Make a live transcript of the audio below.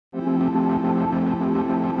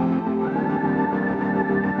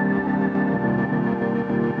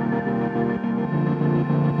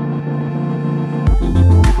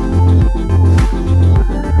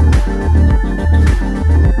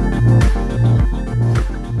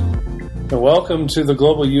And welcome to the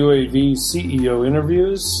Global UAV CEO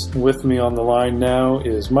interviews. With me on the line now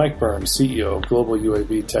is Mike Burns, CEO of Global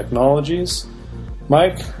UAV Technologies.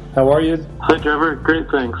 Mike, how are you? Hi, Trevor. Great,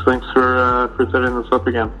 thanks. Thanks for setting this up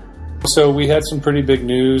again. So we had some pretty big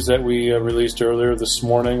news that we released earlier this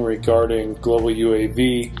morning regarding Global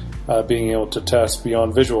UAV being able to test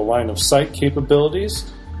beyond visual line of sight capabilities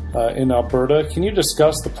in Alberta. Can you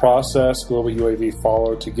discuss the process Global UAV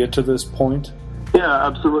followed to get to this point? Yeah,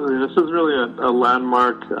 absolutely. This is really a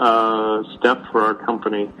landmark step for our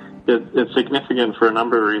company. It's significant for a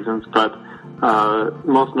number of reasons, but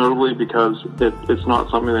most notably because it's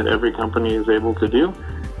not something that every company is able to do.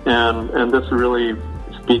 And this really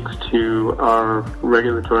speaks to our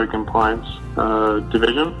regulatory compliance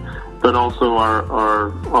division, but also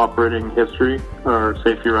our operating history, our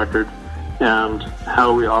safety record, and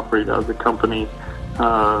how we operate as a company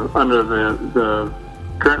under the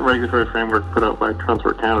current regulatory framework put out by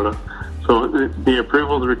Transport Canada. So the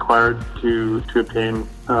approval is required to obtain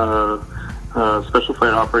a Special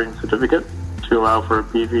Flight Operating Certificate to allow for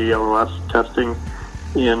BVLOS testing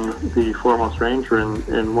in the foremost range or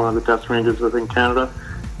in one of the test ranges within Canada.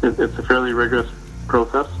 It's a fairly rigorous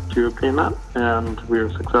process to obtain that, and we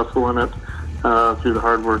are successful in it through the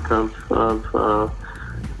hard work of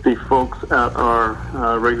the folks at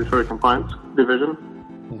our regulatory compliance division.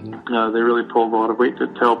 Mm-hmm. They really pulled a lot of weight to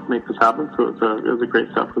help make this happen, so it was a great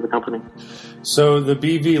step for the company. So the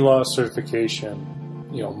BVLOS certification,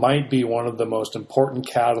 might be one of the most important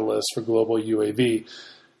catalysts for Global UAV,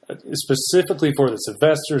 specifically for its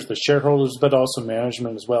investors, the shareholders, but also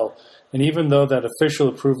management as well. And even though that official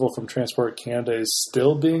approval from Transport Canada is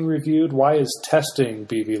still being reviewed, why is testing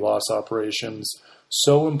BVLOS operations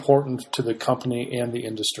so important to the company and the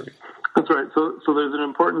industry? That's right. So there's an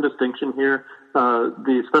important distinction here.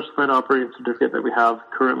 The Special Flight Operating Certificate that we have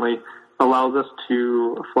currently allows us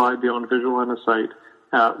to fly beyond visual line of sight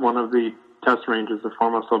at one of the test ranges, the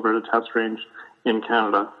foremost Alberta test range in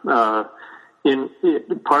Canada. Part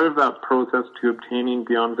of that process to obtaining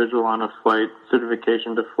beyond visual line of sight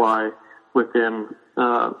certification to fly within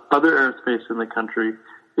other airspace in the country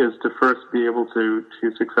is to first be able to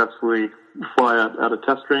successfully fly at a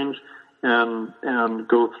test range and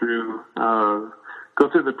go through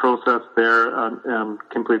the process there and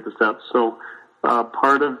complete the steps. So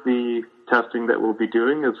part of the testing that we'll be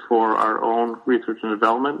doing is for our own research and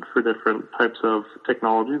development for different types of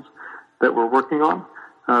technologies that we're working on.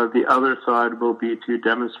 The other side will be to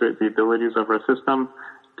demonstrate the abilities of our system,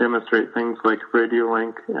 demonstrate things like radio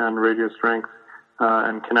link and radio strength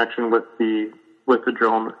and connection with the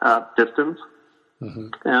drone at distance. Mm-hmm.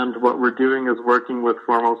 And what we're doing is working with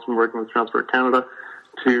Foremost and working with Transport Canada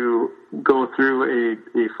to go through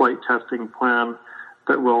a flight testing plan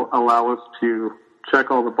that will allow us to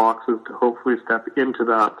check all the boxes to hopefully step into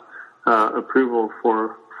that approval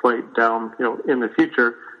for flight down, in the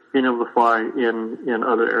future, being able to fly in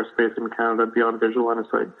other airspace in Canada beyond visual line of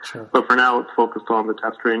sight. Sure. But for now, it's focused on the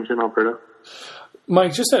test range in Alberta.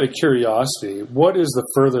 Mike, just out of curiosity, what is the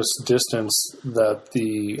furthest distance that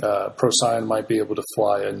the Procyon might be able to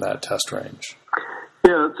fly in that test range?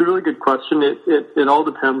 Yeah, it's a really good question. It all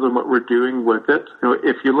depends on what we're doing with it.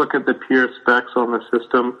 If you look at the pure specs on the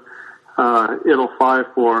system, it'll fly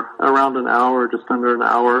for around an hour, just under an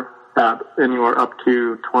hour, at anywhere up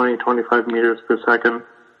to 20, 25 meters per second.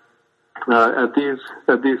 At these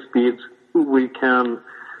speeds, we can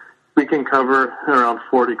cover around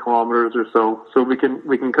 40 kilometers or so. So we can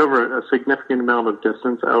cover a significant amount of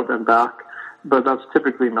distance out and back, but that's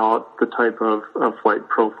typically not the type of flight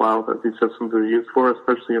profile that these systems are used for,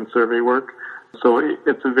 especially in survey work. So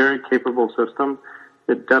it's a very capable system.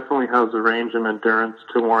 It definitely has the range and endurance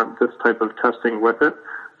to warrant this type of testing with it.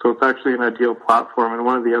 So it's actually an ideal platform. And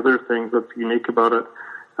one of the other things that's unique about it,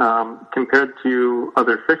 compared to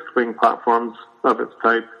other fixed-wing platforms of its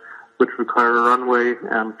type, which require a runway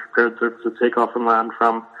and prepared surface to take off and land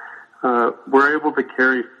from, we're able to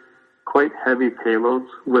carry quite heavy payloads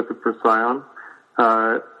with the Procyon,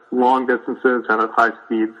 long distances and at high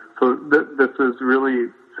speeds. So this is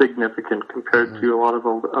really significant compared to a lot of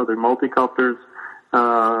other multicopters.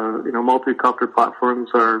 Multicopter platforms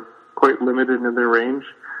are quite limited in their range.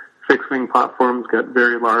 Fixed-wing platforms get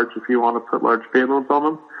very large if you want to put large payloads on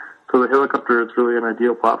them. So the helicopter is really an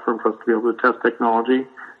ideal platform for us to be able to test technology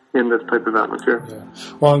in this type of atmosphere. Yeah.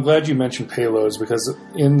 Well, I'm glad you mentioned payloads, because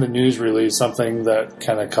in the news release, something that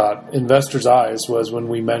kind of caught investors' eyes was when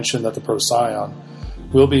we mentioned that the Procyon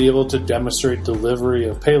will be able to demonstrate delivery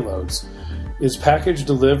of payloads. Is package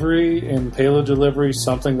delivery and payload delivery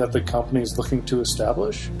something that the company is looking to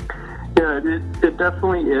establish? Yeah, it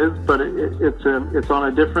definitely is, but it's on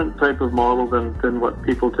a different type of model than what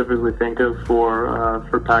people typically think of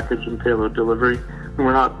for package and payload delivery. And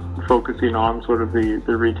we're not focusing on sort of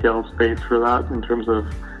the retail space for that in terms of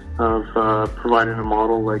providing a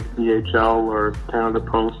model like DHL or Canada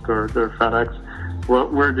Post or FedEx.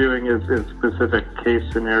 What we're doing is specific case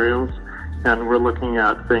scenarios, and we're looking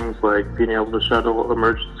at things like being able to shuttle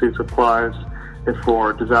emergency supplies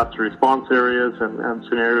for disaster response areas and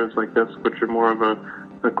scenarios like this, which are more of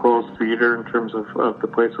a closed theater in terms of the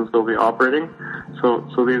places they'll be operating. So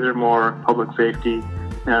these are more public safety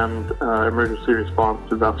and emergency response,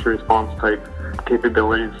 disaster response type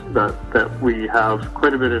capabilities that we have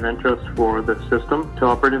quite a bit of interest for the system to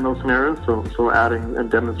operate in those scenarios. So adding and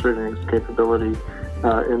demonstrating its capability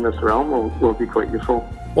in this realm will be quite useful.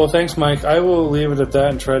 Well, thanks, Mike. I will leave it at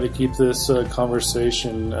that and try to keep this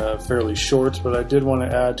conversation fairly short, but I did want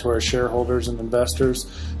to add to our shareholders and investors,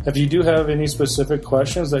 if you do have any specific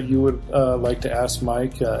questions that you would like to ask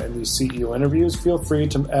Mike in these CEO interviews, feel free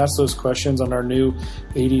to ask those questions on our new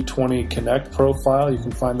 80/20 Connect profile. You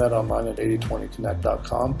can find that online at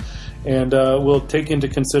 8020connect.com. And we'll take into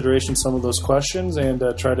consideration some of those questions and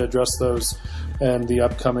try to address those in the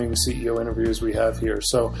upcoming CEO interviews we have here.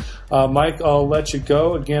 So, Mike, I'll let you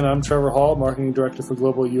go. Again, I'm Trevor Hall, Marketing Director for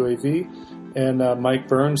Global UAV, and Mike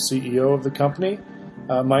Burns, CEO of the company.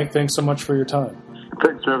 Mike, thanks so much for your time.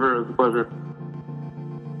 Thanks, Trevor. It was a pleasure.